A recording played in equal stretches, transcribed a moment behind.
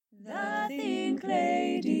Think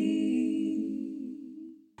Lady.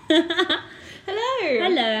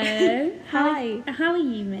 Hello. Hi. How are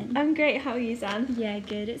you, Min? I'm great. How are you, Xanthe? Yeah,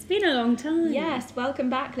 good. It's been a long time. Yes, welcome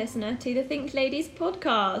back, listener, to the Think Ladies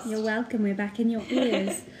podcast. You're welcome. We're back in your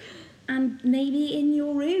ears. And maybe in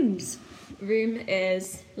your rooms. Room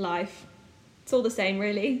is life. It's all the same,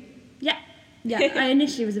 really. Yeah, I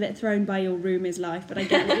initially was a bit thrown by your room is life, but I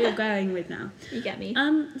get what you're going with now. You get me.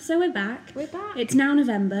 So we're back. We're back. It's now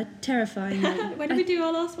November, terrifying. When did we do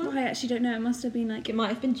our last one? I actually don't know. It must have been like... It might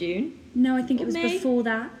have been June. No, I think Or it was May. before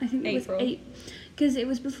that. I think it April. was because it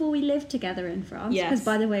was before we lived together in France. Yes. Because,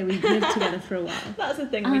 by the way, we've lived together for a while. That's the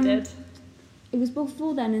thing we did. It was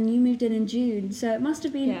before then, and you moved in June, so it must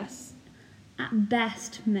have been Yes. at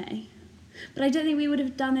best May. But I don't think we would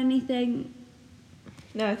have done anything.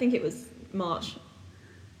 No, I think it was March.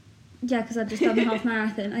 Yeah, because I'd just done the half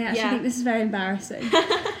marathon. I actually Yeah. think this is very embarrassing.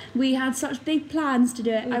 We had such big plans to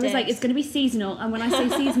do it. We I was did. like, it's going to be seasonal, and when I say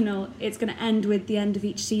seasonal, it's going to end with the end of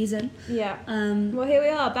each season. Yeah. Um, Well, here we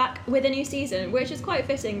are back with a new season, which is quite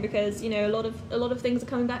fitting because, you know, a lot of things are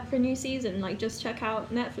coming back for a new season. Like, just check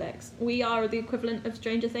out Netflix. We are the equivalent of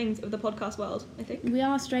Stranger Things of the podcast world, I think. we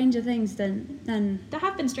are Stranger Things than There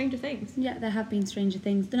have been Stranger Things. yeah, there have been Stranger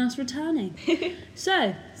Things than us returning.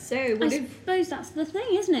 So So, I what if suppose that's the thing,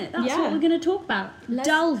 isn't it? That's Yeah. what we're going to talk about. Let's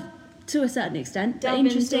Dull to a certain extent, but delve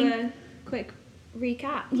interesting. into a quick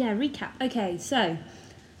recap? Yeah, recap. Okay, so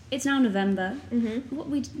it's now November. Mm-hmm.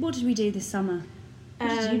 What did we do this summer? What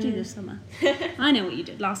did you do this summer? I know what you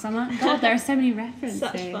did last summer. God, there are so many references.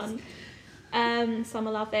 Such fun.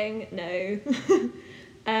 Summer loving, no.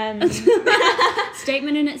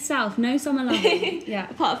 Statement in itself. No summer loving. Yeah.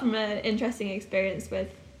 Apart from an interesting experience with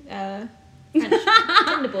French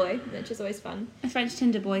Tinder boy, which is always fun. A French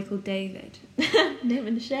Tinder boy called David. Name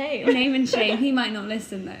and shame. Name and shame. He might not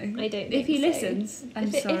listen though. I don't If think he so. listens,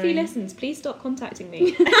 I'm sorry. If he listens, please stop contacting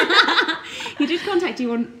me. He did contact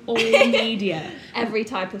you on all media. Every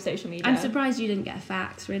type of social media. I'm surprised you didn't get a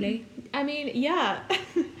fax, really. I mean, yeah.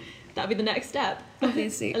 That'd be the next step.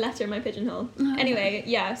 Obviously. A letter in my pigeonhole. Oh, Anyway,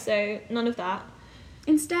 yeah, so none of that.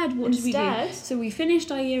 Instead, what did we do? Instead- So we finished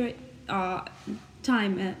our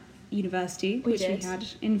time at university, We which did. we had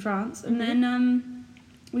in France, and Mhm. then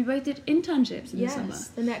we both did internships in the summer. Yes,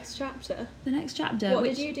 the next chapter. The next chapter. What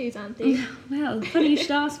which, did you do, Xanthe? Well, funny you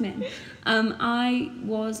should ask me. I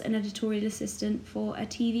was an editorial assistant for a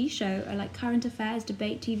TV show, a like current affairs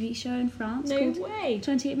debate TV show in France No called way.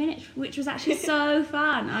 28 Minutes, which was actually so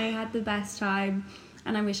fun. I had the best time,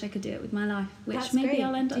 and I wish I could do it with my life, which That's maybe great.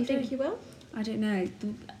 I'll end Do up you doing. think you will? I don't know.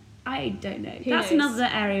 I don't know. Who That's knows? another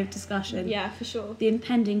area of discussion. Yeah, for sure. The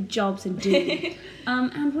impending jobs and doom.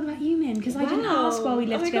 And what about you, Min? Because I didn't ask while we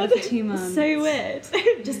lived Oh my together God. for 2 months. So weird.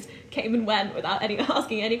 Just came and went without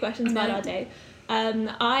asking any questions about No. our day.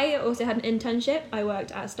 I also had an internship. I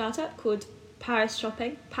worked at a startup called Paris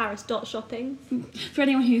Dot Shopping. For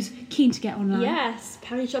anyone who's keen to get online. Yes,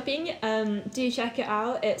 Paris Shopping. Do check it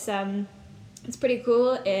out. It's pretty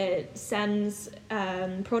cool. It sends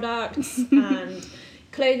products and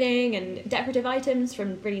clothing and decorative items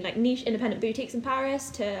from really like niche independent boutiques in Paris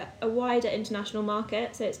to a wider international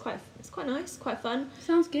market. So it's quite nice, quite fun.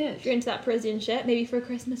 Sounds good. If you're into that Parisian shit, maybe for a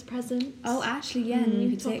Christmas present. Oh, actually, yeah. And you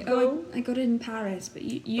could say, topical. I got it in Paris, but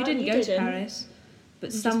you But didn't you go to didn't. Paris. But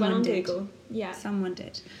You just went someone on did. Google. Yeah. Someone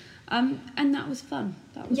did. And that was fun.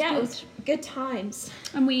 That was Yeah, good. it was good times.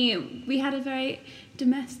 And we had a very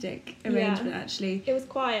domestic arrangement, actually. It was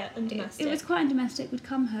quiet and domestic. It was quite domestic. We'd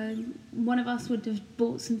come home. One of us would have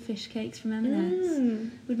bought some fish cakes from M&S.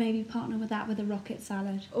 Would maybe partner with that with a rocket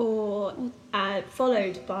salad. Or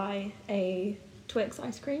followed by a Twix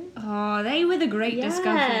ice cream. Oh, they were the great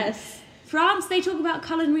discovery. Yes. France, they talk about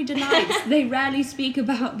culinary delights. They rarely speak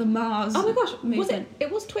about the Mars. Oh my gosh, movement. it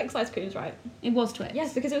was Twix ice creams, right? It was Twix.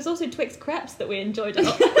 Yes, because it was also Twix crepes that we enjoyed a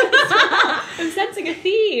lot. I'm sensing a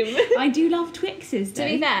theme. I do love Twixes, though.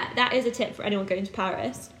 To be fair, that is a tip for anyone going to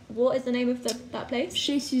Paris. What is the name of that place?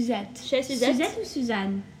 Chez Suzette. Chez Suzette? Suzette or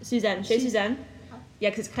Suzanne? Suzanne. Chez Suzanne.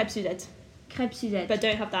 Yeah, because it's crêpe Suzette. Crêpe Suzette. But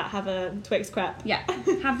don't have that, have a Twix crepe. Yeah,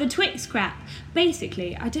 have the Twix crap.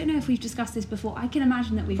 Basically, I don't know if we've discussed this before. I can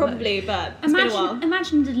imagine that we Probably, but it's been a while.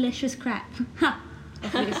 Imagine a delicious crepe. Ha!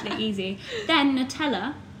 Obviously easy. Then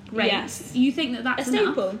Nutella. Great. Yes. You think that that's A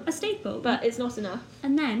staple. enough? A staple. But it's not enough.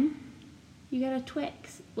 And then you get a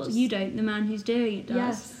Twix. Well, you don't. The man who's doing it does.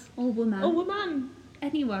 Yes. Or woman. Oh, woman.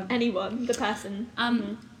 Anyone. Anyone. The person.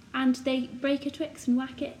 And they break a Twix and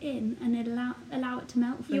whack it in, and it allow it to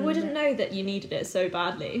melt for You a little wouldn't bit. know that you needed it so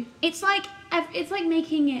badly. It's like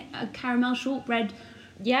making it a caramel shortbread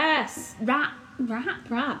Yes. wrap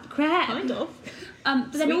crepe. Kind of.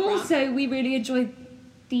 But then Sweet wrap. also we really enjoyed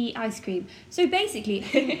The ice cream. So basically,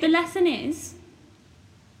 the lesson is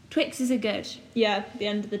Twixes are good. Yeah, at the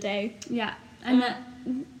end of the day. Yeah, and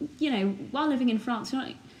while living in France,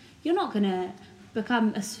 you're not gonna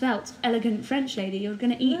become a svelte, elegant French lady. You're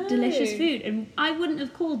gonna eat delicious food, and I wouldn't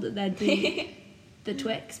have called that there'd be the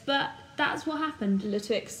Twix, but that's what happened. Le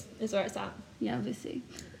Twix is where it's at. Yeah, obviously.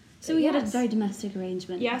 So we had a very domestic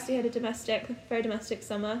arrangement. Yes, we had a very domestic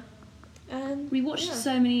summer. We watched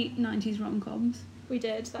so many 90s rom-coms. We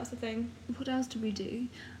did, that's the thing. What else did we do?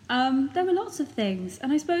 There were lots of things,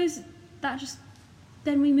 and I suppose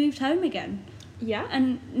then we moved home again. Yeah.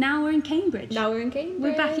 And now we're in Cambridge.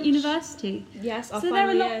 We're back at university. Yes, our so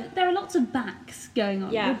final year. There are lots of backs going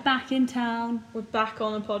on. Yeah. We're back in town. We're back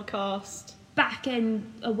on a podcast. Back in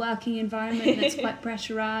a working environment that's quite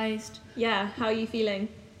pressurised. Yeah, how are you feeling?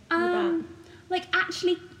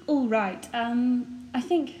 Actually, all right. I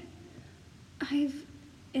think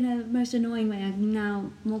in a most annoying way, I'm now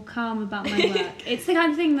more calm about my work. It's the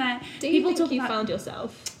kind of thing that people talk about. Found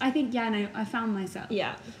yourself? I think, I found myself.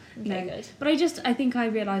 Yeah. Okay, good. But I think I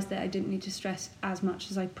realised that I didn't need to stress as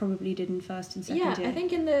much as I probably did in first and second year. Yeah, I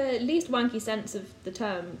think in the least wanky sense of the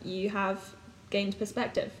term, you have gained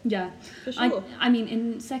perspective. Yeah. For sure. I mean,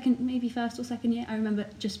 in maybe first or second year, I remember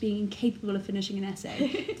just being incapable of finishing an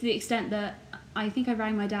essay to the extent that I think I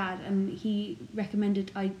rang my dad and he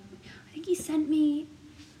recommended, I think he sent me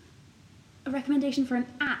a recommendation for an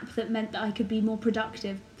app that meant that I could be more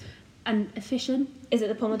productive and efficient. Is it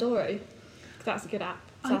the Pomodoro? That's a good app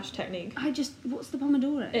 / technique. What's the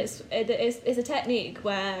Pomodoro? It's a technique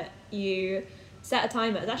where you set a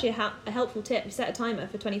timer. It's actually a helpful tip. You set a timer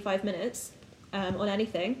for 25 minutes on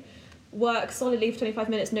anything. Work solidly for 25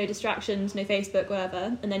 minutes, no distractions, no Facebook,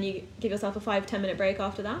 whatever, and then you give yourself a 5-10 minute break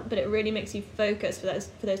after that. But it really makes you focus for those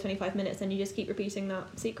 25 minutes, and you just keep repeating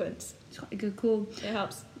that sequence. It's quite a good call. It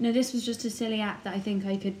helps. No, this was just a silly app that I think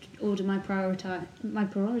I could order my priorities.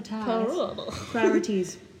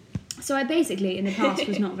 So I basically, in the past,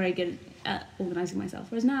 was not very good at organising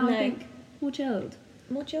myself, whereas now I think more chilled.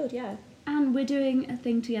 More chilled, yeah. And we're doing a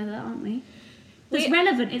thing together, aren't we? That's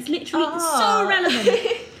relevant. It's literally so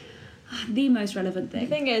relevant. The most relevant thing. The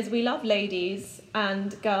thing is, we love ladies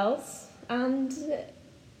and girls and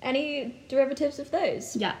any derivatives of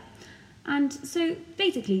those. Yeah. And so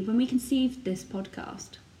basically, when we conceived this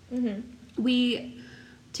podcast,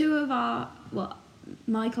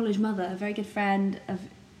 my college mother, a very good friend of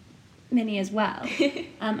Mini as well,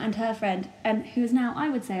 and her friend, and who is now, I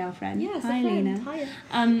would say, our friend. Yes, Hi, Lena. Hi.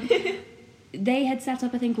 They had set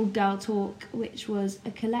up a thing called Girl Talk, which was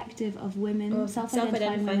a collective of women,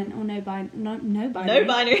 self-identifying women, or no binaries,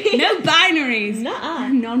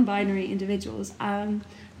 non-binary individuals,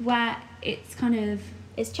 where it's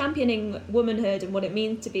championing womanhood and what it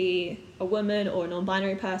means to be a woman or a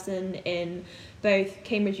non-binary person in both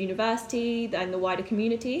Cambridge University and the wider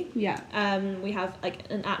community. Yeah. We have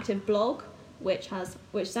an active blog which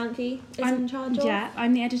Xanthe is in charge of. Yeah,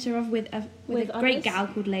 I'm the editor of with a great gal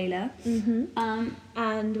called Layla.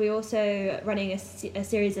 And we're also running a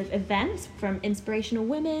series of events from Inspirational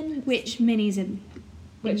Women, which Mini's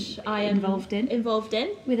I am involved in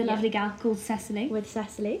with a lovely gal called Cecily. With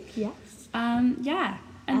Cecily, yes.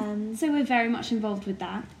 So we're very much involved with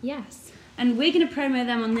that. Yes. And we're going to promo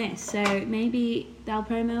them on this, so maybe they'll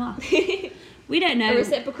promo us. We don't know. A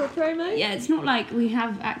reciprocal promo? Yeah, it's not like we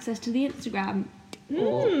have access to the Instagram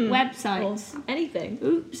or websites. Or anything.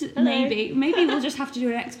 Oops, Hello. Maybe we'll just have to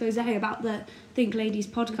do an expose about the Think Ladies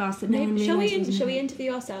podcast that no one realises. Shall we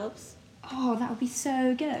interview ourselves? Oh, that would be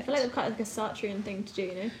so good. I feel like it's quite like a Sartrean thing to do,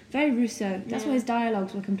 you know? Very Rousseau. That's what his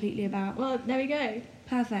dialogues were completely about. Well, there we go.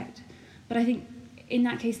 Perfect. But I think in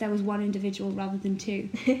that case there was one individual rather than two.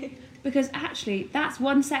 Because actually, that's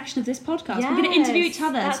one section of this podcast. Yes, we're going to interview each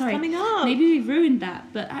other. That's coming up. Maybe we've ruined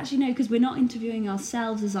that. But actually, no, because we're not interviewing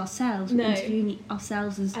ourselves as ourselves. We're No. interviewing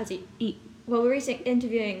ourselves as Well, we're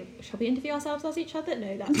interviewing... Shall we interview ourselves as each other?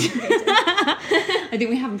 No, that's not I think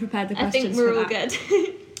we haven't prepared the questions. I think we're all good.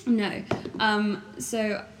 No.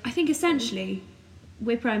 So I think essentially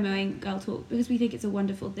we're promoting Girl Talk because we think it's a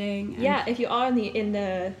wonderful thing. And yeah, if you are in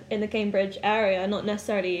the Cambridge area, not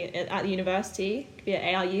necessarily at the university, could be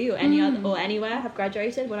at ARU or any other or anywhere, have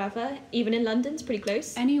graduated, whatever. Even in London, it's pretty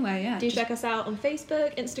close. Anyway, yeah. Do check us out on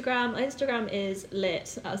Facebook, Instagram. Instagram is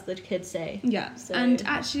lit, as the kids say. Yeah, so and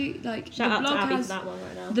actually, shout out to Abby for that one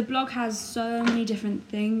right now. The blog has so many different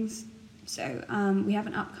things. So we have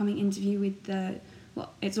an upcoming interview with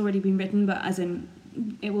it's already been written, but as in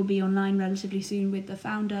it will be online relatively soon with the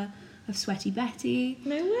founder of Sweaty Betty.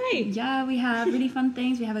 No way. Yeah, we have really fun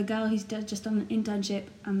things. We have a girl who's just done an internship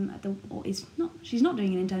she's not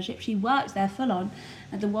doing an internship, she works there full on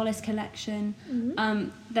at the Wallace Collection.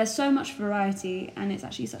 There's so much variety, and it's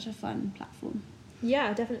actually such a fun platform.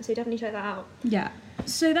 Yeah, definitely check that out. Yeah.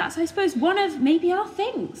 So that's, I suppose, one of maybe our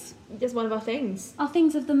things. It's one of our things. Our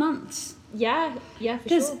things of the months. Yeah, for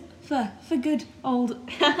sure. For good old,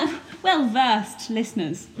 well-versed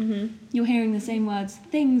listeners, you're hearing the same words.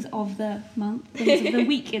 Things of the month, things of the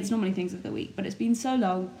week. It's normally things of the week, but it's been so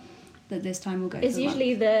long that this time we'll go. It's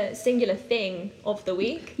usually the singular thing of the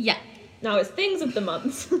week. Yeah. Now it's things of the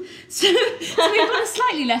month. so we've got a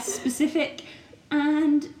slightly less specific,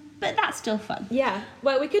 but that's still fun. Yeah.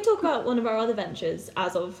 Well, we could talk about one of our other ventures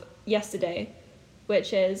as of yesterday,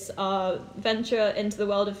 which is our venture into the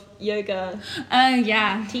world of yoga. Oh,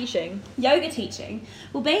 yeah. Teaching. Yoga teaching.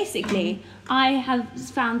 Well, basically, I have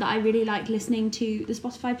found that I really like listening to the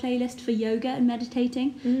Spotify playlist for yoga and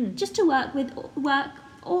meditating, just to work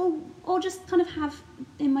or just kind of have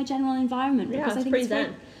in my general environment. Yeah, because I think pretty it's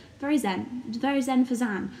zen. Very zen. Very zen for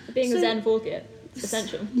Zan. Being a zen forget.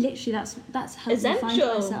 Essential. Literally, that's helped me find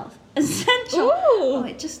Essential. myself. Essential. Ooh. Oh,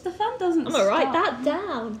 it just, the fun doesn't I'm gonna write stop. that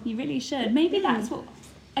down. You really should. Maybe that's what...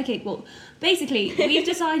 Okay, well, basically, we've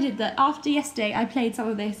decided that after yesterday, I played some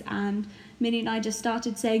of this, and Minnie and I just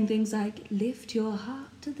started saying things like, lift your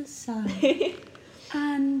heart to the side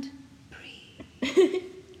and breathe.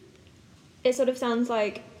 It sort of sounds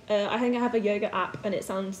like... I think I have a yoga app, and it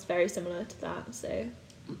sounds very similar to that, so...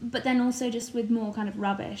 But then also just with more kind of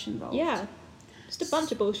rubbish involved. Yeah. Just a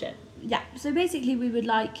bunch of bullshit. Yeah, so basically we would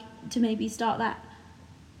like to maybe start that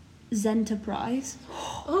Xantheprise.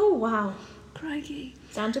 Oh, wow. Crikey.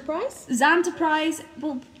 Xantheprise? Xantheprise.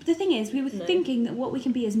 Well, the thing is, we were thinking that what we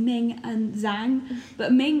can be is Ming and Zhang,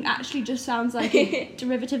 but Ming actually just sounds like a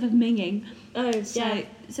derivative of Minging. Oh, yeah.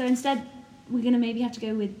 So instead, we're going to maybe have to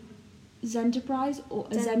go with Xantheprise or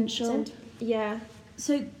Essential. Yeah.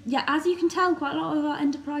 So, yeah, as you can tell, quite a lot of our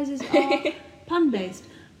enterprises are pun-based.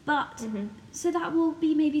 But, so that will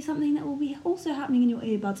be maybe something that will be also happening in your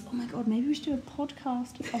earbuds. Oh my god, maybe we should do a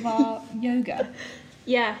podcast of our yoga.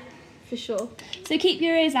 Yeah, for sure. So keep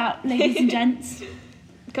your ears out, ladies and gents.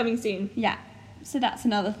 Coming soon. Yeah, so that's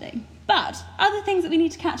another thing. But, other things that we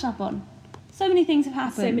need to catch up on. So many things have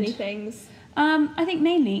happened. So many things. I think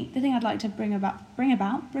mainly, the thing I'd like to bring up,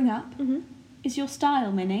 is your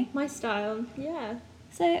style, Minnie. My style, yeah.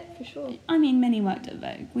 So, for sure. I mean, Minnie worked at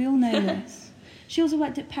Vogue. We all know this. She also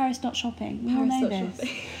worked at Paris.shopping. We all know this.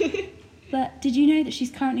 But did you know that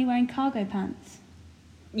she's currently wearing cargo pants?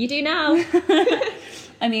 You do now.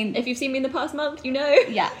 I mean... If you've seen me in the past month, you know.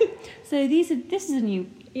 Yeah. So this is a new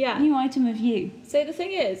item of you. So the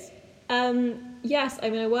thing is, yes, I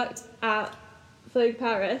mean, I worked at Vogue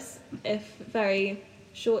Paris, if very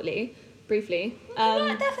briefly. You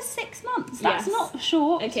worked there for 6 months. That's not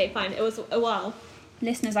short. Okay, fine. It was a while.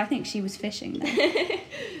 Listeners, I think she was fishing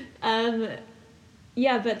there.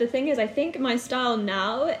 Yeah, but the thing is, I think my style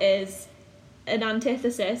now is an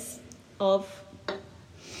antithesis of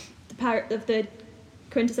the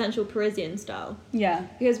quintessential Parisian style. Yeah.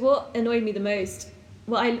 Because what annoyed me the most,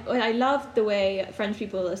 I love the way French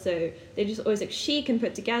people are so, they just always like chic and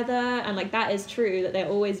put together, and like that is true, that they're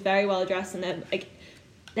always very well dressed, and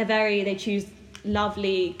they choose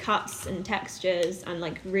lovely cuts and textures and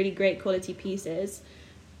like really great quality pieces,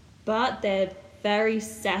 but they're very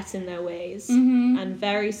set in their ways and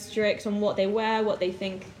very strict on what they wear, what they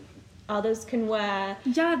think others can wear.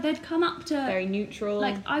 Yeah, they'd come up to... Very neutral.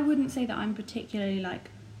 Like, I wouldn't say that I'm particularly, like,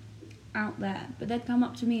 out there, but they'd come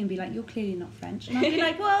up to me and be like, you're clearly not French. And I'd be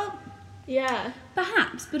like, well... Yeah.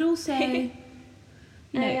 Perhaps, but also...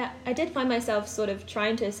 Yeah, I did find myself sort of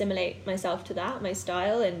trying to assimilate myself to that, my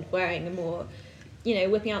style, and wearing a more,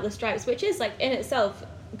 whipping out the stripes, which is, like, in itself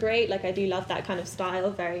great. Like, I do love that kind of style,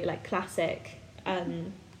 very, like, classic...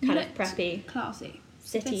 kind of preppy, classy,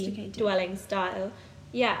 city dwelling style.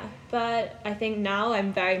 Yeah, but I think now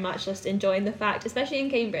I'm very much just enjoying the fact, especially in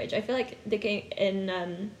Cambridge, I feel like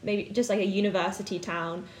maybe just like a university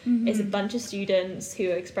town, is a bunch of students who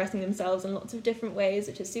are expressing themselves in lots of different ways,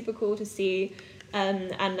 which is super cool to see. And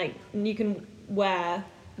like you can wear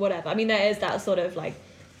whatever. I mean, there is that sort of like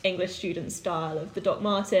English student style of the Doc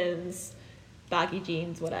Martens, baggy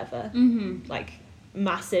jeans, whatever, like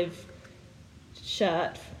massive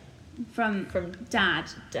shirt from dad,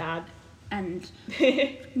 and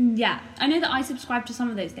yeah, I know that I subscribe to some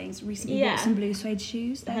of those things recently. Bought some blue suede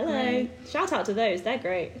shoes. They're great. Shout out to those, they're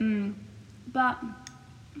great. But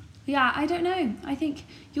yeah, I don't know, I think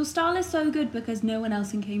your style is so good because no one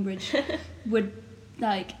else in Cambridge would,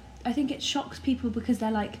 like, I think it shocks people because they're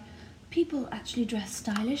like, people actually dress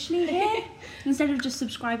stylishly here instead of just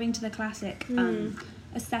subscribing to the classic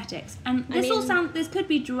aesthetics. And this could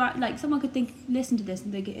be like someone could listen to this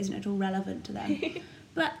and think it isn't at all relevant to them.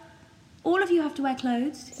 But all of you have to wear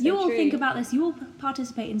clothes. So you all true. think about this. You all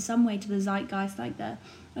participate in some way to the zeitgeist, like the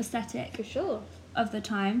aesthetic For sure. of the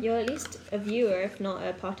time. You're at least a viewer, if not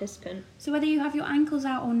a participant. So whether you have your ankles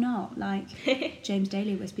out or not, like James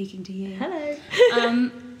Daly, we're speaking to you.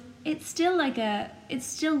 Hello. It's still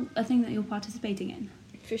a thing that you're participating in.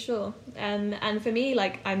 For sure. And for me,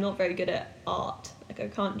 like, I'm not very good at art. Like, I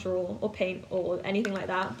can't draw or paint or anything like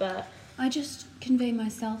that, but... I just convey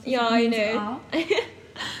myself as Yeah, a I means of know. art.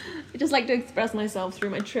 I just like to express myself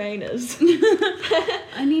through my trainers.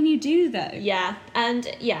 I mean, you do though. Yeah, and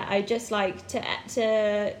yeah, I just like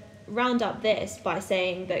to round up this by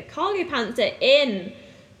saying that cargo pants are in,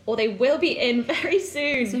 or they will be in very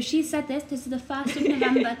soon. So she said this is the 1st of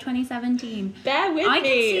November 2017. Bear with I me.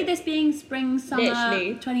 can see this being spring, summer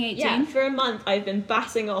Literally. 2018. Yeah, for a month I've been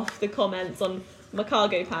bassing off the comments on my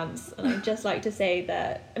cargo pants, and I'd just like to say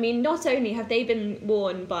that, I mean, not only have they been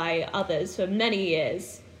worn by others for many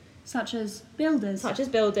years, Such as builders.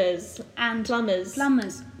 and plumbers,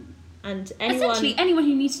 and anyone... Essentially anyone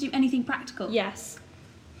who needs to do anything practical. Yes.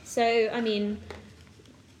 So, I mean,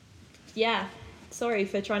 yeah, sorry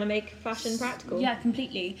for trying to make fashion practical. Yeah,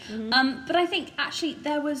 completely. Mm-hmm. But I think actually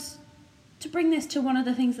there was, to bring this to one of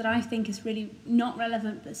the things that I think is really not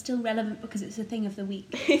relevant but still relevant because it's a thing of the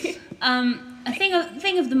week. A thing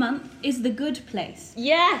of the month is The Good Place.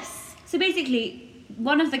 Yes! So basically,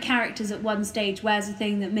 one of the characters at one stage wears a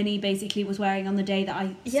thing that Minnie basically was wearing on the day that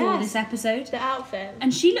I saw this episode. The outfit.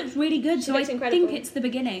 And she looks really good, so I looks incredible. think it's the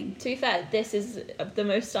beginning. To be fair, this is the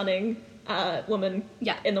most stunning woman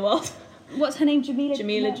Yeah. in the world. What's her name? Jamila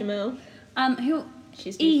Jamil. who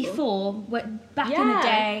She's beautiful. E4, back in the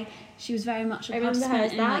day, she was very much a I remember her participant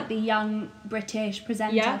as in that. like the young British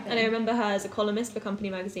presenter Yeah, thing. and I remember her as a columnist for Company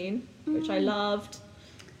magazine, which I loved.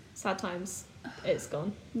 Sad times. It's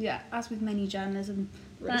gone. Yeah, as with many journalism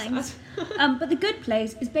Really things. sad. But The Good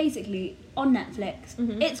Place is basically on Netflix.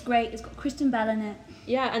 Mhm. It's great. It's got Kristen Bell in it.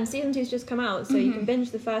 Yeah, and season 2's just come out, so you can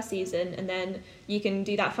binge the first season, and then you can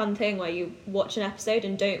do that fun thing where you watch an episode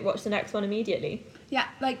and don't watch the next one immediately. Yeah,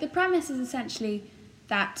 like the premise is essentially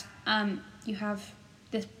that you have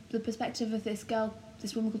the perspective of this girl,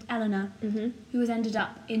 this woman called Eleanor, who has ended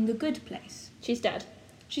up in the good place. She's dead.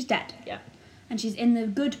 She's dead. Yeah, And she's in the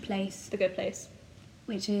good place, the good place.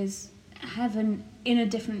 which is heaven in a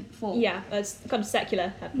different form. Yeah, it's kind of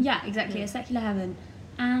secular heaven. Yeah, exactly, a secular heaven.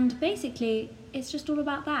 And basically, it's just all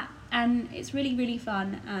about that. And it's really, really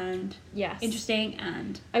fun and Yes. interesting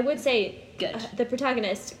and I would say good. The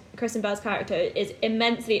protagonist, Kristen Bell's character, is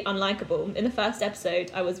immensely unlikable. In the first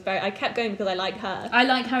episode, I kept going because I like her I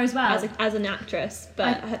like her as well. as an actress,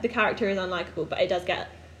 but the character is unlikable. But it does get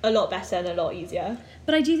a lot better and a lot easier.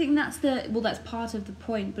 But I do think that's that's part of the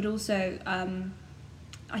point, but also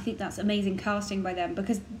I think that's amazing casting by them,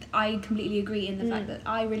 because I completely agree in the fact that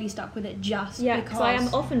I really stuck with it just Yeah, because because I am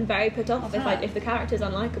often very put off of if her. if the character is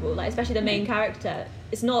unlikable, like especially the main character.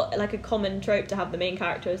 It's not like a common trope to have the main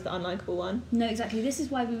character as the unlikable one. No, exactly. This is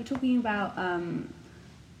why we were talking about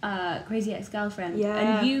Crazy Ex-Girlfriend, Yeah.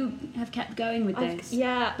 and you have kept going with this.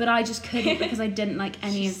 Yeah, But I just couldn't because I didn't like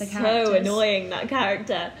any of the characters. so annoying, that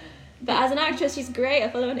character. But as an actress, she's great. I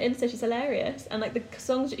follow her on Insta. She's hilarious, and like the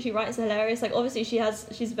songs that she writes are hilarious. Like obviously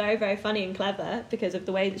she's very, very funny and clever because of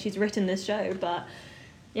the way that she's written this show. But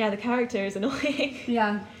yeah, the character is annoying.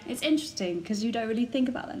 Yeah, it's interesting because you don't really think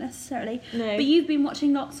about that necessarily. No. But you've been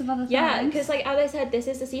watching lots of other things. Yeah, because like as I said, this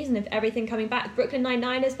is the season of everything coming back. Brooklyn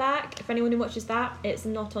Nine-Nine is back. For anyone who watches that, it's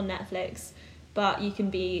not on Netflix, but you can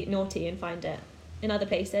be naughty and find it in other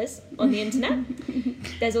places on the internet.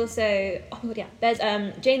 There's also there's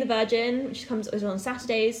Jane the Virgin, which is on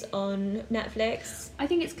Saturdays on Netflix. I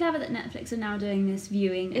think it's clever that Netflix are now doing this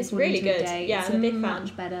viewing. It's according really to a good. day. Yeah, It's I'm a big fan.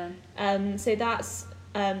 much better. So that's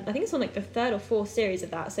I think it's on like the 3rd or 4th series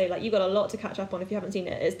of that. So like you've got a lot to catch up on if you haven't seen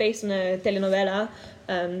it. It's based on a telenovela,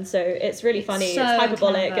 so it's really funny. so it's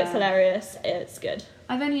hyperbolic. clever. It's hilarious. It's good.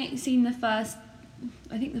 I've only seen the first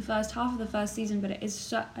half of the first season, but it is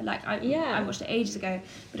so like I watched it ages ago.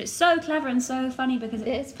 But it's so clever and so funny because It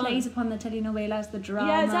is it fun. plays upon the telenovelas, the drama.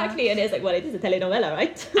 Yeah, exactly. And it's like, well, it is a telenovela,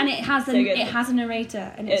 right? And it has So good. it has a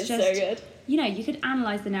narrator, and it's just so good. You know, you could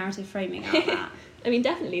analyse the narrative framing out of that. I mean,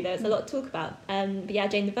 definitely, there's a lot to talk about. But yeah,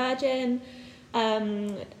 Jane the Virgin. I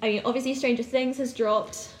mean, obviously, Stranger Things has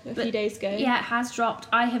dropped a few days ago. Yeah, it has dropped.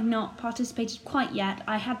 I have not participated quite yet.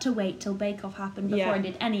 I had to wait till Bake Off happened before Yeah. I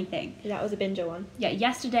did anything. That was a binger one. Yeah,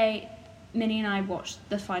 yesterday, Minnie and I watched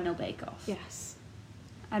the final Bake Off. Yes.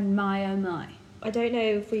 And my oh my. I don't know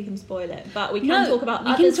if we can spoil it, but we can talk about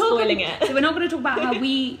spoiling it. So we're not going to talk about how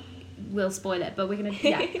we will spoil it, but we're going to,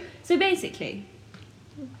 yeah. So basically,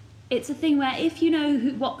 it's a thing where if you know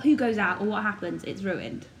who goes out or what happens, it's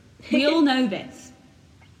ruined. We all know this.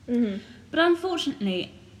 Mm-hmm. But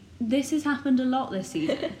unfortunately, this has happened a lot this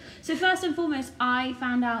season. So first and foremost, I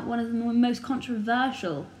found out one of the most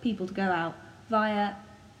controversial people to go out via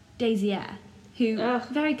Daisy Air, who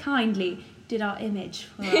very kindly did our image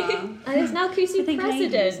for our... And it's now Kusu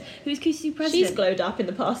president. Who's Kusu president? She's glowed up in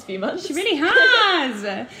the past few months. She really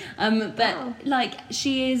has! Like,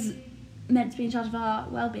 she is meant to be in charge of our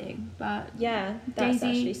well-being, but yeah, that's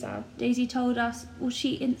actually sad. Daisy told us, well,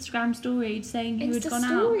 she Instagram storied saying who had gone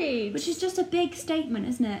out, which is just a big statement,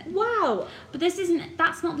 isn't it? Wow. But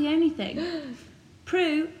that's not the only thing.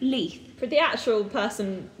 Prue Leith, for the actual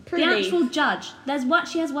person, the actual judge.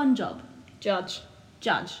 She has one job. Judge,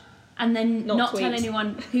 and then not tell tweet.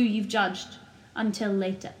 anyone who you've judged until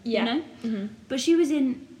later. Yeah. You know. Mm-hmm. But she was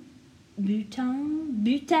in Bhutan.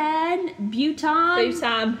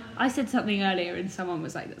 I said something earlier and someone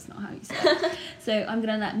was like, that's not how you say it. So I'm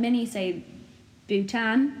going to let Mini say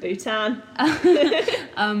Bhutan.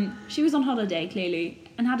 She was on holiday, clearly,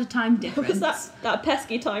 and had a time difference. What was that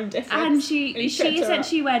pesky time difference? And she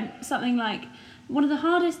essentially went something like, one of the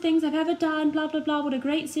hardest things I've ever done, blah, blah, blah, what a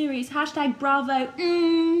great series, #bravo,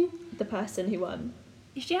 The person who won.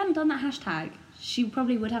 If she hadn't done that hashtag, she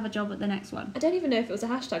probably would have a job at the next one. I don't even know if it was a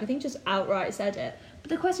hashtag. I think just outright said it. But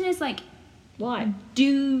the question is, like, why?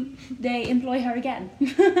 Do they employ her again?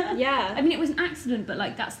 Yeah. I mean, it was an accident, but,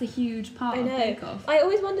 like, that's the huge part of Bake Off. I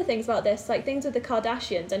always wonder things about this, like, things with the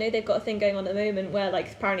Kardashians. I know they've got a thing going on at the moment where,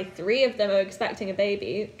 like, apparently 3 of them are expecting a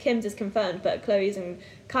baby. Kim's is confirmed, but Chloe's and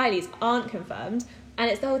Kylie's aren't confirmed. And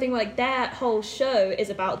it's the whole thing where, like, their whole show is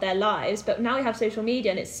about their lives, but now we have social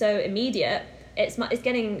media and it's so immediate. It's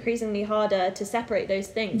getting increasingly harder to separate those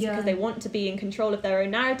things because they want to be in control of their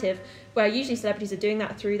own narrative, where usually celebrities are doing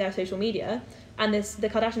that through their social media, and the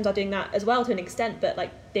Kardashians are doing that as well to an extent, but like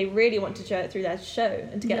they really want to show it through their show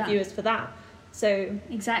and to get viewers for that. So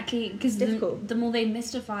exactly, because the more they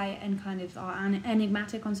mystify and kind of are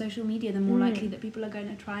enigmatic on social media, the more likely that people are going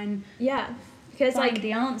to try and because find like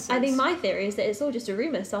the answers. I think my theory is that it's all just a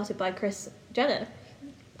rumour started by Kris Jenner.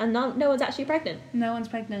 And no one's actually pregnant. No one's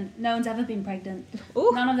pregnant. No one's ever been pregnant.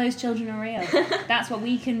 Ooh. None of those children are real. That's what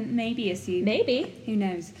we can maybe assume. Maybe. Who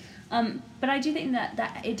knows? But I do think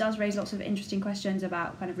that it does raise lots of interesting questions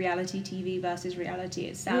about kind of reality TV versus reality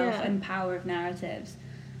itself and power of narratives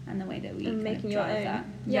and the way that we kind of drive that.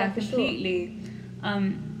 Yeah, for completely. Sure.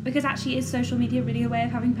 Because actually, is social media really a way of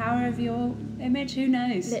having power over your image? Who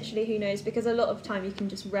knows? Literally, who knows? Because a lot of time you can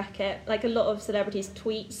just wreck it. Like a lot of celebrities'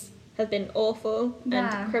 tweets have been awful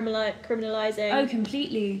and criminalising. Oh,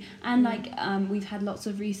 completely. And like we've had lots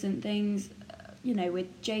of recent things, with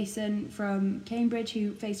Jason from Cambridge,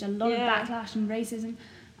 who faced a lot of backlash and racism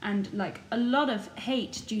and like a lot of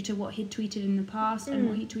hate due to what he'd tweeted in the past and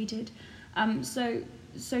what he tweeted. So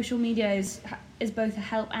social media is both a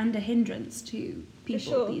help and a hindrance to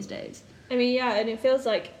people these days. I mean, and it feels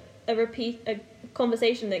like a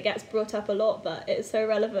conversation that gets brought up a lot, but it's so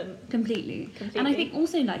relevant. Completely. And I think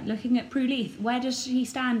also, like, looking at Prue Leith, where does she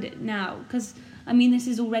stand now? Because, I mean, this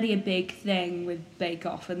is already a big thing with Bake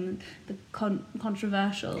Off and the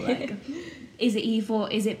controversial, like, is it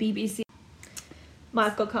E4, is it BBC? Might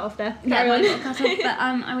have got cut off there. Carry on. Got cut off, but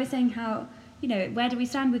I was saying how, where do we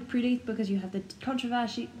stand with Prue Leith? Because you have the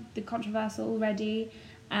controversial already,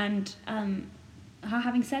 and how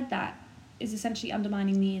having said that is essentially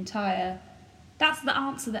undermining the entire... That's the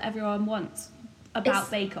answer that everyone wants about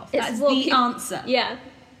Bake Off. That's the answer. Yeah.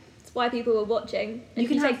 It's why people were watching. And if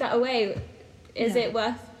you take that away, is it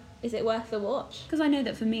worth the watch? Because I know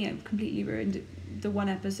that for me, it completely ruined the one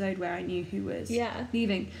episode where I knew who was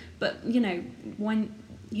leaving. But,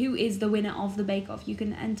 who is the winner of the Bake Off? You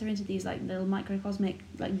can enter into these, like, little microcosmic,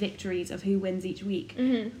 like, victories of who wins each week.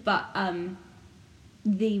 Mm-hmm. But,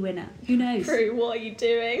 the winner. Who knows? Prue, what are you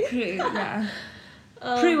doing? Prue, yeah.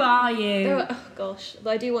 Prue, are you? Oh gosh, but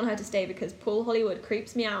I do want her to stay because Paul Hollywood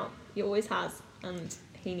creeps me out. He always has, and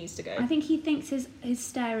he needs to go. I think he thinks his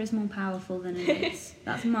stare is more powerful than it is.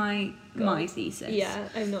 That's my thesis. Yeah,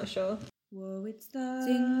 I'm not sure. Whoa, it's the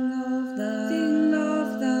thing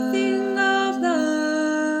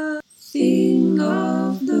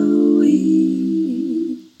of the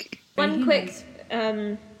week. One quick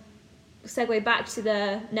segue back to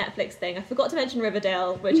the Netflix thing. I forgot to mention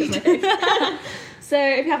Riverdale, which is my favourite. So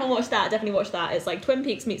if you haven't watched that, definitely watch that. It's like Twin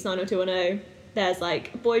Peaks meets 90210. There's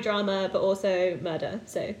like boy drama, but also murder.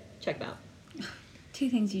 So check it out. two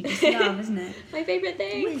things you just love, isn't it? My favourite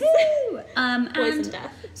things. Woohoo! Boys And and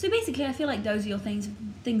death. so basically, I feel like those are your things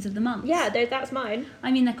of the month. Yeah, that's mine.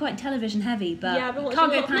 I mean, they're quite television heavy, but Yeah, I've been watching a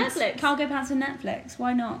lot of Netflix. Cargo pants and Netflix.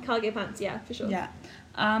 Why not? Cargo pants, yeah, for sure. Yeah.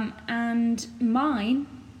 And mine,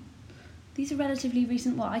 these are relatively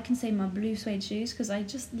recent. Well, I can say my blue suede shoes because I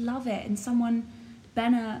just love it. And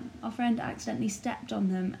Benna, our friend, accidentally stepped on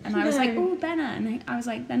them, and I was like, "Oh, Benna!" And I was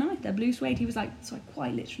like, "They're nice. They're blue suede." He was like, "So I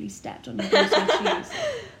quite literally stepped on your blue suede shoes,"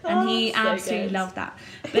 and he so absolutely good. loved that.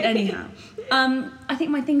 But anyhow, I think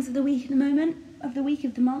my things of the week at the moment, of the week,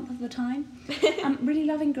 of the month, of the time, I'm really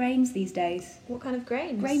loving grains these days. What kind of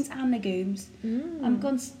grains? Grains and legumes.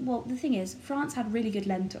 Mm. Well, the thing is, France had really good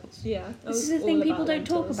lentils. Yeah. This is the thing people don't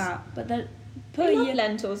talk about, but the I love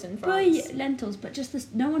lentils in France. lentils, but just this,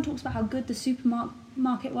 no one talks about how good the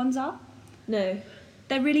supermarket ones are. No.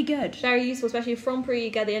 They're really good. Very useful, especially from Free, you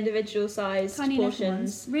get the individual sized Tiny little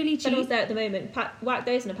portions. ones. Really cheap. Fennel's there at the moment. Whack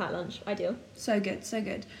those in a packed lunch. Ideal. So good, so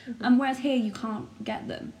good. Mm-hmm. Whereas here you can't get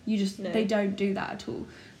them. No. They don't do that at all.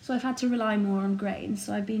 So I've had to rely more on grains.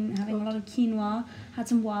 So I've been having a lot of quinoa, had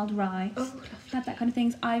some wild rice, had that kind of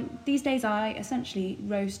things. These days I essentially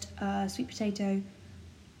roast sweet potato.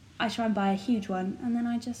 I try and buy a huge one, and then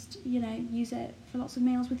I just, use it for lots of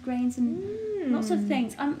meals with grains and lots of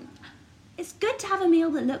things. It's good to have a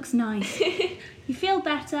meal that looks nice. You feel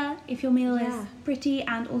better if your meal is pretty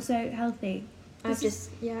and also healthy.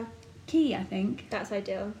 Key, I think. That's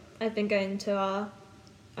ideal. I've been going to our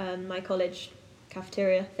my college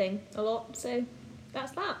cafeteria thing a lot, so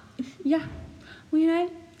that's that. Yeah.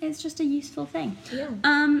 Well, it's just a useful thing. Yeah.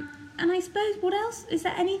 And I suppose, what else? Is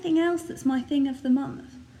there anything else that's my thing of the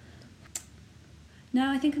month? No,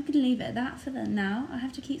 I think I'm going to leave it at that for now. I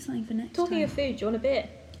have to keep something for next time. Talking of food, do you want a bit?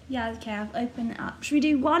 Yeah, okay, I'll open it up. Should we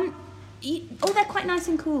do one? Oh, they're quite nice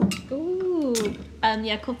and cool. Ooh.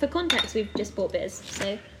 For context, we've just bought beers,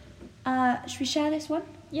 so... Should we share this one?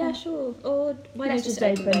 Yeah, sure. Or why not Let's just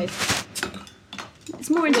just open open. both? It's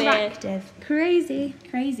more interactive. Crazy.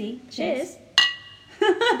 Cheers.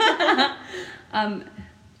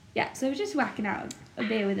 Yeah, so we're just whacking out a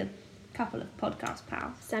beer with a couple of podcast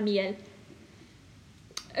pals. Samuel.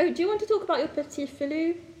 Oh, do you want to talk about your petit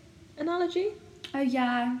filou analogy? Oh,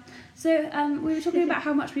 yeah. So we were talking about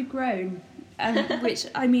how much we've grown, which,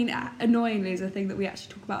 I mean, annoyingly is a thing that we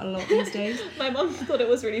actually talk about a lot these days. My mum thought it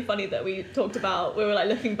was really funny that we were like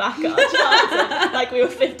looking back at our childhood like we were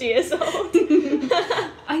 50 years old.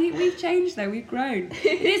 I think we've changed though, we've grown.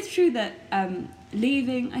 It is true that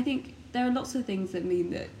leaving, I think there are lots of things that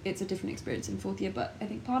mean that it's a different experience in fourth year, but I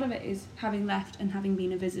think part of it is having left and having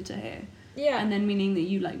been a visitor here. Yeah. And then meaning that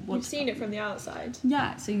you You've seen it from the outside.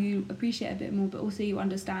 Yeah, so you appreciate a bit more, but also you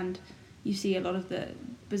understand, you see a lot of the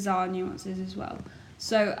bizarre nuances as well.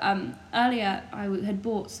 So earlier I had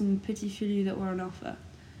bought some petit filou that were on offer,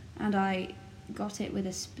 and I got it with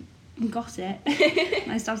and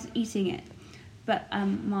I started eating it. But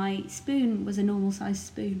my spoon was a normal sized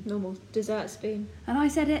spoon. Normal dessert spoon. And I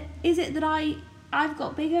said, is it that I've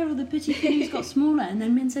got bigger or the petit filou's got smaller? And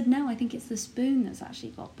then Min said, no, I think it's the spoon that's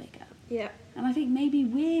actually got bigger. Yeah. And I think maybe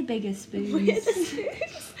we're bigger spoons. We're the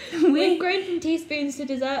spoons. We've grown from teaspoons to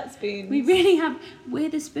dessert spoons. We really have. We're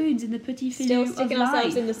the spoons in the petit filou Still sticking of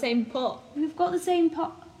ourselves life. in the same pot. We've got the same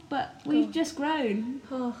pot, but we've just grown.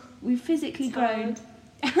 Oh, We've physically it's grown. hard.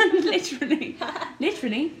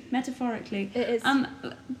 literally, metaphorically. It is.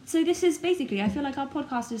 So this is basically, I feel like our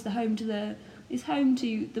podcast is home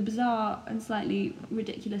to the bizarre and slightly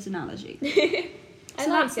ridiculous analogy. So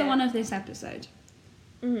that's the one of this episode.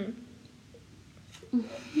 Mm.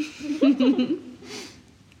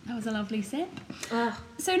 That was a lovely sip. Oh.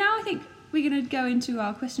 So now I think we're going to go into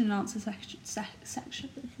our question and answer session.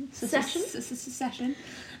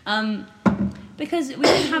 Because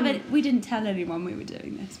we didn't tell anyone we were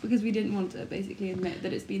doing this because we didn't want to basically admit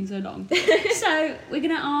that it's been so long. So we're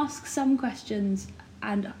going to ask some questions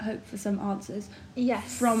and hope for some answers.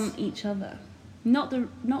 Yes. From each other, not the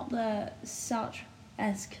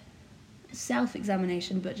Sartre-esque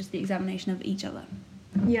self-examination, but just the examination of each other.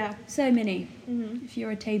 Yeah. So, Mini, Mm-hmm. if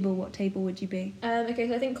you're a table, what table would you be? Okay,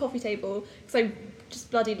 so I think coffee table, because I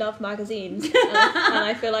just bloody love magazines, and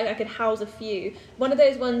I feel like I could house a few. One of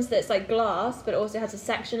those ones that's like glass, but also has a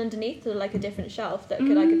section underneath, so like a different shelf that I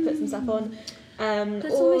could put some stuff on.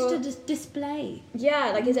 That's almost a display.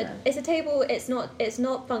 Yeah, like it's a table. It's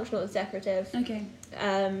not functional. It's decorative. Okay.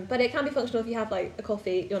 But it can be functional if you have like a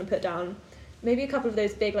coffee you want to put down. Maybe a couple of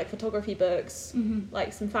those big like photography books,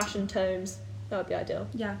 like some fashion tomes. That would be ideal.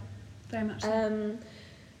 Yeah, very much so.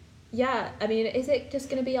 Yeah, I mean, is it just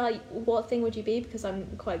going to be like, what thing would you be? Because I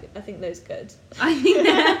think those are good. I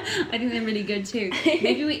think they're really good too.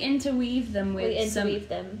 Maybe we interweave them with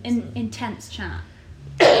intense chat.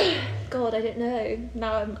 God, I don't know.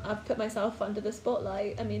 Now I've put myself under the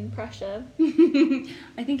spotlight. I mean, pressure.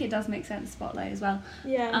 I think it does make sense, spotlight as well.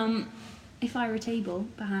 Yeah. If I were a table,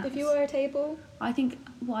 perhaps. If you were a table? I think,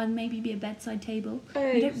 I'd maybe be a bedside table.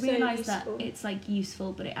 Oh, you don't so realise that useful. it's like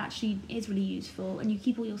useful, but it actually is really useful, and you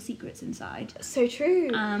keep all your secrets inside. So true.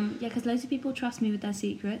 Yeah, because loads of people trust me with their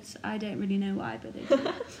secrets. I don't really know why, but they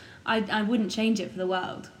do. I wouldn't change it for the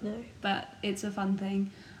world. No. But it's a fun thing.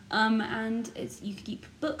 And you can keep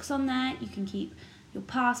books on there, you can keep your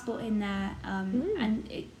passport in there, and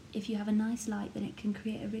if you have a nice light, then it can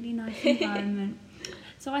create a really nice environment.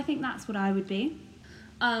 So I think that's what I would be.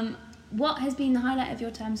 What has been the highlight of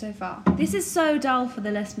your term so far? This is so dull for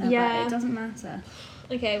the listener, but it doesn't matter.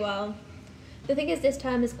 Okay, well, the thing is, this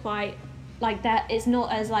term is quite like that. It's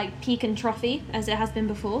not as like peak and trophy as it has been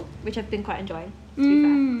before, which I've been quite enjoying, to be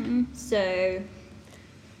fair. So,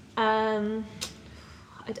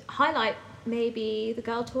 I'd highlight maybe the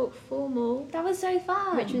Girl Talk formal. That was so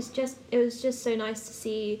fun. Which was just so nice to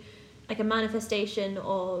see, like, a manifestation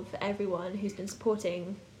of everyone who's been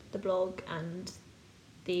supporting the blog and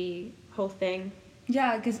the whole thing.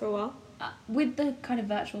 Yeah, because for a while. With the kind of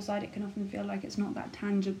virtual side, it can often feel like it's not that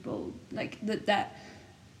tangible. Like that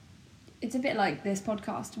it's a bit like this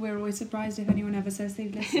podcast. We're always surprised if anyone ever says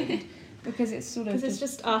they've listened, because it's sort of because it's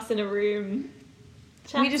just us in a room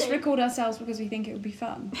chatting. We just record ourselves because we think it would be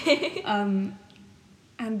fun.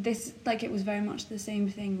 And this, like, it was very much the same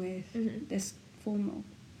thing with this formal.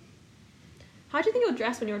 How do you think you'll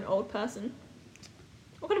dress when you're an old person?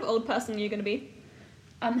 What kind of old person are you going to be?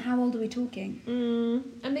 How old are we talking?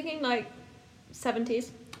 I'm thinking like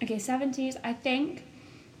 70s. Okay, 70s. I think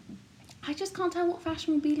I just can't tell what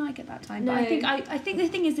fashion will be like at that time. No. But I think the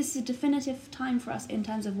thing is, this is a definitive time for us in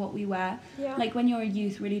terms of what we wear. Yeah. Like, when you're a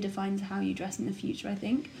youth, really defines how you dress in the future, I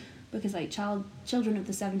think. Because, like, children of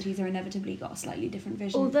the 70s are inevitably got a slightly different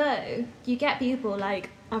vision. Although you get people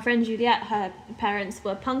like our friend Juliet, her parents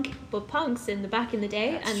were punks in the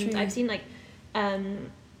day. That's and true. I've seen like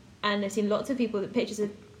and I've seen lots of pictures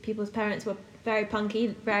of people's parents were very punky,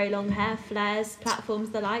 very long hair, flares,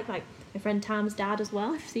 platforms, the like my friend Tam's dad as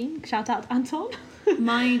well. I've seen. Shout out to Anton.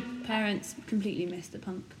 My parents completely missed the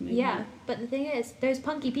punk movement. Yeah, but the thing is, those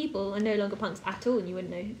punky people are no longer punks at all, and you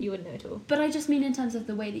wouldn't know at all. But I just mean in terms of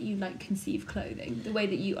the way that you, like, conceive clothing, the way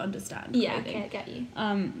that you understand clothing. Yeah, okay, I get you.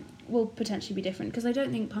 Will potentially be different, because I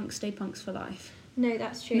don't think punks stay punks for life. No,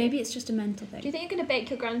 that's true. Maybe it's just a mental thing. Do you think you're going to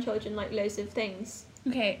bake your grandchildren like loads of things?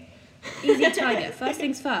 Okay, easy target. First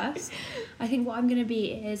things first, I think what I'm going to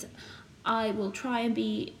be is, I will try and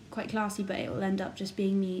be quite classy, but it will end up just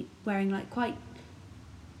being me wearing, like, quite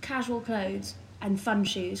casual clothes and fun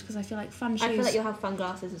shoes, because I feel like fun shoes... I feel like you'll have fun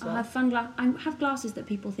glasses as well. I have glasses that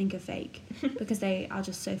people think are fake, because they are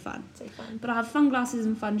just so fun. So fun. But I'll have fun glasses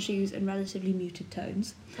and fun shoes and relatively muted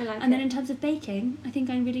tones. Then in terms of baking, I think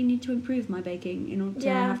I really need to improve my baking in order to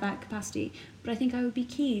have that capacity. But I think I would be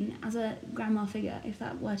keen, as a grandma figure, if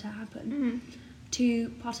that were to happen, to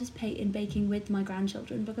participate in baking with my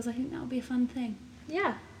grandchildren, because I think that would be a fun thing.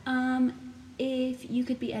 Yeah. If you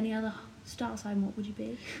could be any other star sign, what would you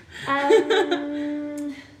be?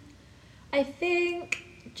 I think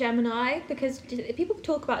Gemini, because people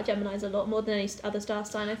talk about Geminis a lot more than any other star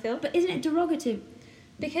sign, I feel. But isn't it derogative?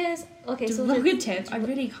 Because, okay, derogative? I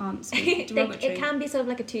really can't speak derogatory. It can be sort of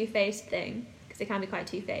like a two-faced thing, because it can be quite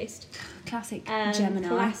two-faced. Classic Gemini.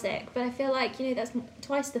 Classic. But I feel like, that's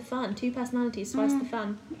twice the fun. Two personalities, twice the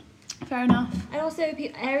fun. Fair enough. And also,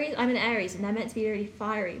 Aries, I'm an Aries, and they're meant to be really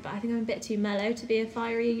fiery, but I think I'm a bit too mellow to be a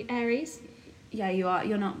fiery Aries. Yeah, you are.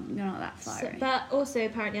 You're not that fiery. But also,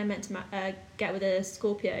 apparently, I'm meant to get with a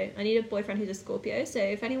Scorpio. I need a boyfriend who's a Scorpio. So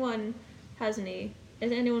if anyone has any,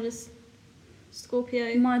 is anyone a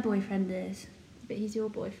Scorpio? My boyfriend is. But he's your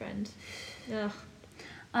boyfriend. Ugh.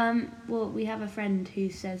 Well, we have a friend who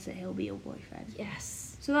says that he'll be your boyfriend.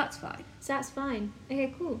 Yes. So that's fine. So that's fine.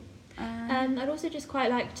 Okay, cool. I'd also just quite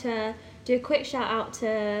like to do a quick shout out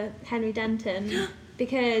to Henry Denton,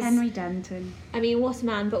 because Henry Denton. I mean, what a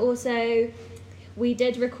man! But also, we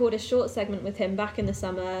did record a short segment with him back in the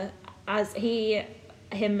summer, as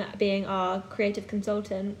him being our creative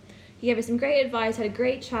consultant. He gave us some great advice, had a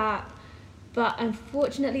great chat, but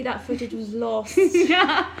unfortunately that footage was lost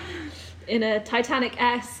in a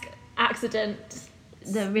Titanic-esque accident.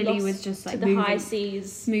 That really was just like to the high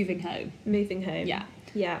seas. Moving home. Moving home. Yeah.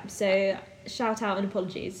 Yeah, so shout out and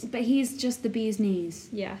apologies. But he's just the bee's knees.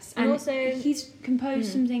 Yes. And also, he's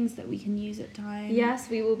composed some things that we can use at times. yes,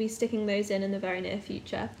 we will be sticking those in the very near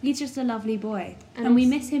future. He's just a lovely boy. And And we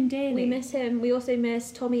also- miss him dearly. We miss him. We also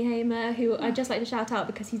miss Tommy Hamer, who I'd just like to shout out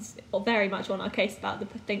because he's very much on our case about the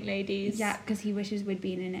Think Ladies. Yeah, because he wishes we'd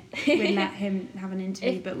been in it. We'd let him have an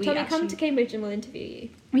interview, If but we Tommy, actually... come to Cambridge and we'll interview you.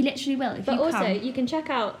 We literally will, if But you also, come. you can check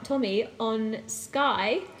out Tommy on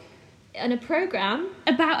Sky in a programme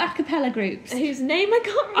About a cappella groups. whose name I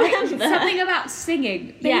can't remember. Something about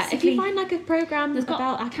singing. Yeah, if Basically, you find like a programme there's got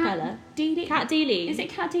about a cappella. Cat Dealey. Cat Dealey. Is it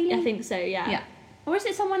Cat Dealey? I think so, yeah. Yeah. Or is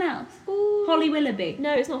it someone else? Ooh. Holly Willoughby.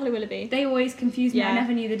 No, it's not Holly Willoughby. They always confuse me. I Yeah.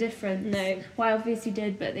 never knew the difference. No. Well, I obviously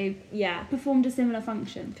did, but they Yeah, performed a similar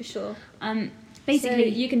function. for sure.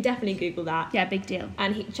 Basically, So you can definitely Google that. yeah, big deal.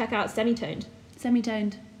 And check out Semitoned.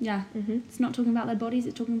 Semitoned. Yeah. Mm-hmm. It's not talking about their bodies,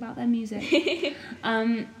 it's talking about their music.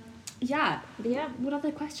 Yeah. Yeah. What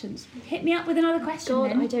other questions? Hit me up with another question. God,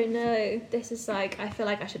 then. I don't know. This is like, I feel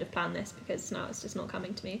like I should have planned this because now it's just not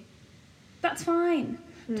coming to me. That's fine.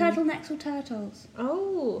 Turtlenecks or turtles?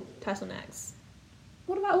 Oh, turtlenecks.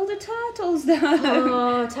 What about all the turtles though?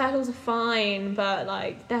 Oh, turtles are fine, but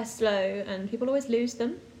like they're slow and people always lose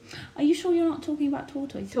them. Are you sure you're not talking about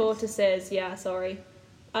tortoises? Tortoises, yeah, sorry.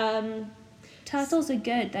 Turtles are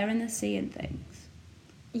good. They're in the sea and things.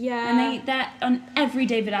 Yeah. And they're on every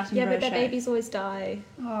David Attenborough yeah, but their show. babies always die.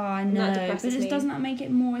 Oh, I And know. that But depresses me. doesn't that make it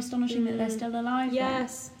more astonishing that they're still alive? then?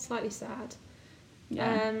 Yes, slightly sad.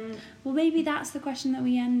 Yeah. Well, maybe that's the question that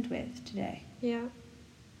we end with today. Yeah.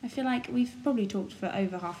 I feel like we've probably talked for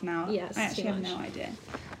over half an hour. Yes, I actually too have much. no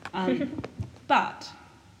idea. But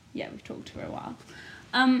yeah, we've talked for a while.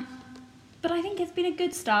 But I think it's been a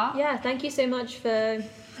good start. Yeah, thank you so much for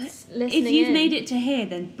listening. If you've in. made it to here,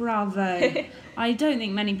 then bravo. I don't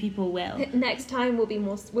think many people will. Next time we'll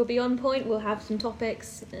be on point. We'll have some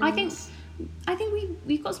topics. And I think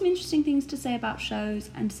we've got some interesting things to say about shows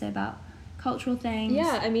and to say about cultural things.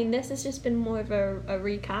 Yeah, I mean this has just been more of a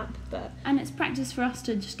recap, but And it's practice for us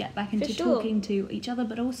to just get back into sure. talking to each other,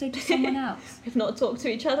 but also to someone else. we've not talked to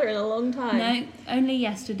each other in a long time. No, only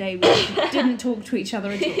yesterday we didn't talk to each other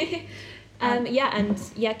at all.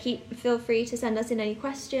 Feel free to send us in any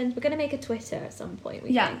questions. We're going to make a Twitter at some point, we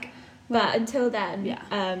Yeah. think. But until then, yeah.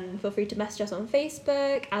 Feel free to message us on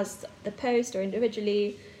Facebook as the post or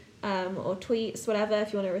individually, or tweets, whatever,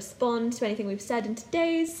 if you want to respond to anything we've said in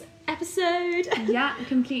today's episode. Yeah,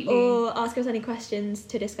 completely. Or ask us any questions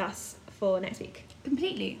to discuss for next week.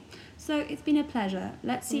 Completely. So it's been a pleasure.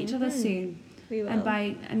 Let's see each other soon. We will.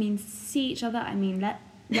 And see each other, let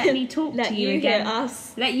me talk Let to you you again. hear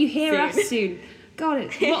us Let you hear soon. us soon.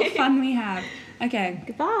 God, what fun we have. Okay.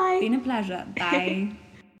 Goodbye. Been a pleasure. Bye.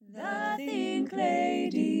 The Think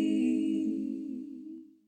Lady.